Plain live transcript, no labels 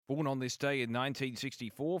Born on this day in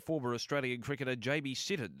 1964, former Australian cricketer JB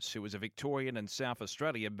Siddons, who was a Victorian and South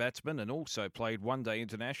Australian batsman and also played one-day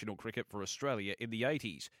international cricket for Australia in the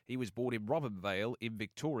 80s. He was born in Robinvale in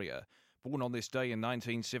Victoria. Born on this day in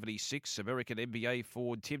 1976, American NBA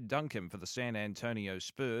forward Tim Duncan for the San Antonio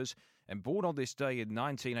Spurs. And born on this day in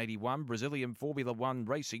 1981, Brazilian Formula One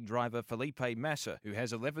racing driver Felipe Massa, who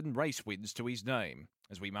has 11 race wins to his name.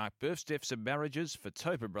 As we mark births, deaths and marriages for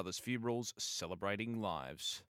Tobin Brothers Funerals, celebrating lives.